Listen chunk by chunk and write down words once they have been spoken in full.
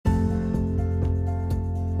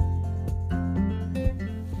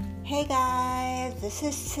Hey guys, this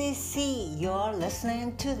is Cici. You're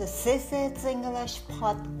listening to the Cici's English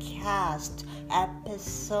Podcast,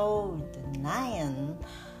 episode 9.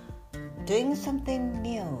 Doing something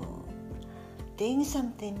new. Doing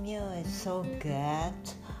something new is so good,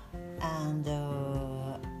 and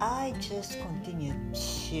I just continue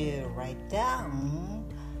to write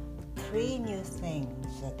down 3 new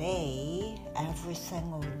things a day, every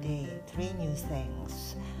single day, 3 new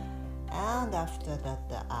things. And after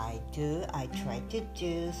that, I try to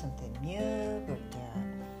do something new, but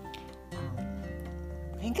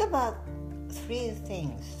think about 3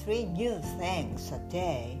 new things a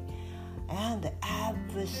day, and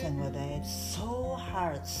every single day it's so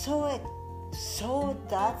hard, so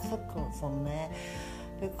difficult for me,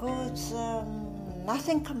 because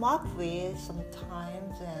nothing come up with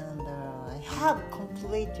sometimes, and I have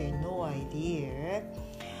completely no idea.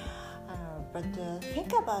 But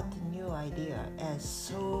think about the new idea is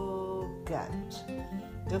so good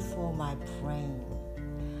for my brain,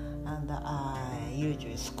 and I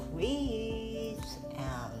usually squeeze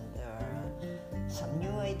and some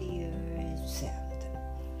new ideas,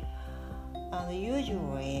 and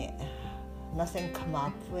usually nothing come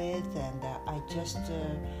up with, and I just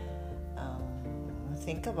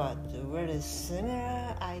think about really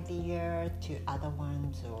similar idea to other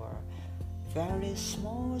ones, or very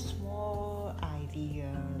small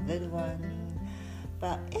idea, little one,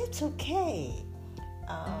 but it's okay.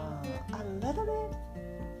 A little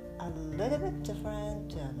bit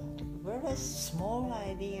different and very small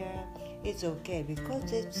idea. It's okay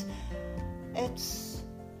because it's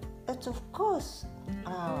of course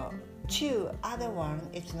to other one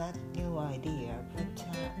it's not new idea, but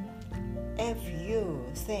if you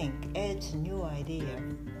think it's new idea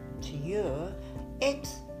to you,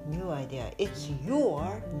 it's new idea. It's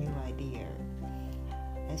your new idea.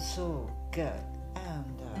 It's so good,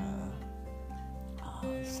 and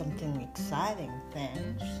something exciting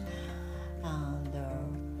things. And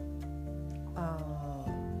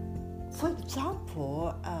for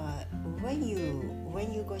example, when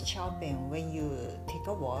you go shopping, when you take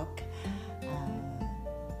a walk,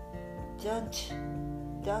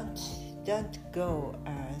 don't go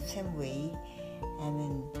same way. I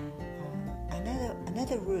mean,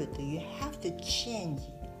 another route. You have to change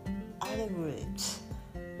other routes,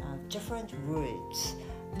 different routes.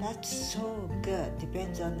 That's so good.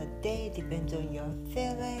 Depends on the day, depends on your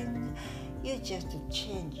feeling. You just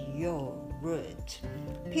change your route.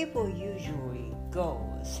 People usually go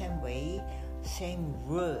same way, same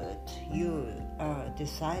route. You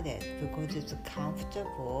decided because it's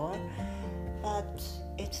comfortable, but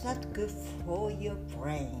it's not good for your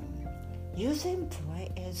brain. Using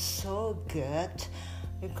brain is so good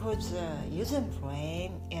because using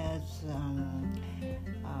brain is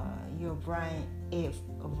your brain.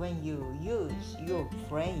 When you use your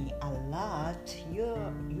brain a lot,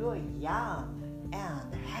 you're young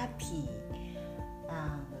and happy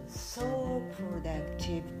and so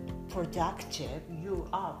productive. You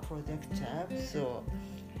are productive. So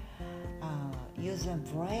using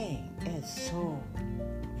brain is so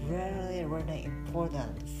really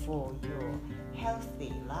important for your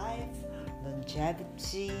healthy life,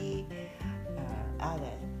 longevity,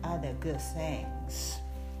 other good things.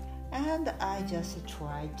 And I just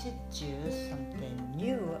try to do something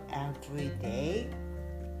new every day.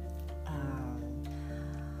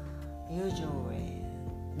 Usually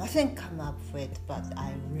nothing come up with, but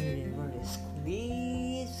I really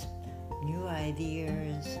squeeze new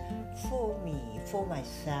ideas for me, for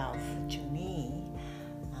myself, to me.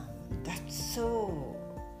 That's so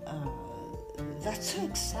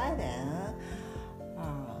exciting,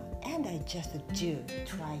 and I just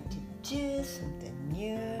try to do something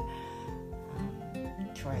new,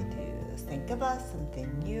 try to think about something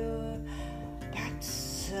new. That's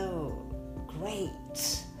so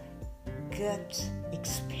great, good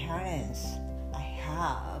experience I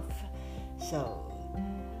have. So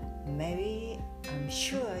maybe I'm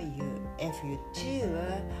sure if you do,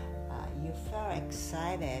 you feel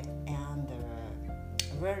excited and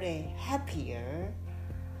really happier,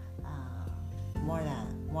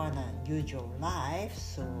 more than usual life.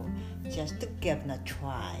 So just to give it a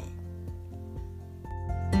try.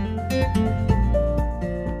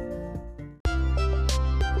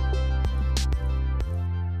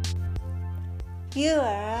 You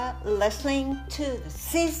are listening to the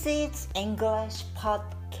Cici's English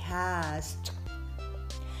Podcast.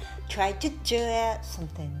 Try to do it,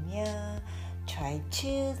 something new. Try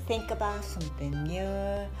to think about something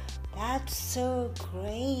new. That's so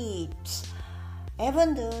great.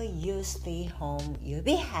 Even though you stay home, you'll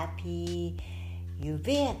be happy, you'll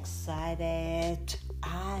be excited,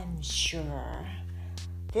 I'm sure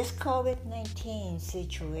this COVID-19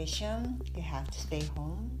 situation, you have to stay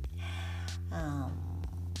home.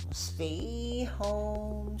 Stay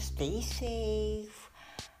home, stay safe,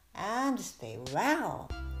 and stay well.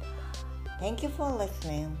 Thank you for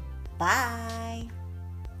listening. Bye.